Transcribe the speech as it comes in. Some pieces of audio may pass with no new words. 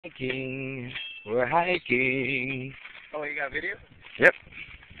Hiking. We're hiking. Oh, you got video? Yep.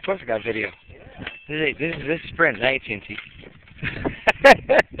 Of course I got video. Yeah. This is Sprint, not AT&T.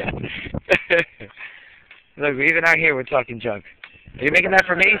 Look, even out here we're talking junk. Are you making that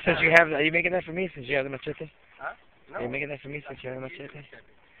for me since you have? Are you making that for me since you have the machete? Huh? No. Are you making that for me since you have the machete?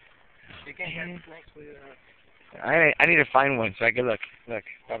 You can't get snacks with I need to find one so I can look. Look,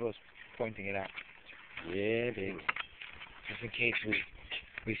 Pablo's pointing it out. Yeah, big. Just in case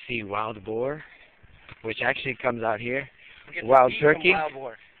we see wild boar, which actually comes out here. Wild turkey. Wild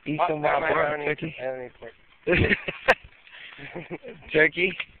boar. Eastern wild boar. Turkey.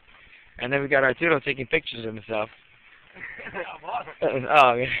 Turkey. And then we got Arturo taking pictures of himself.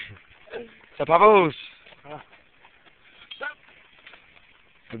 Oh, yeah. So, Pablos.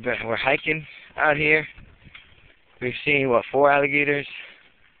 We're hiking out here. We've seen, what, 4 alligators?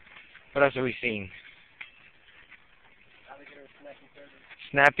 What else have we seen?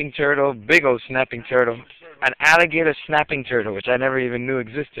 Snapping turtle, big old snapping turtle. An alligator snapping turtle, which I never even knew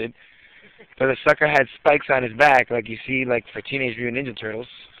existed. But the sucker had spikes on his back, like you see, like for Teenage Mutant Ninja Turtles.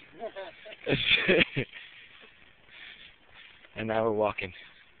 And now we're walking.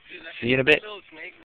 See you in a bit.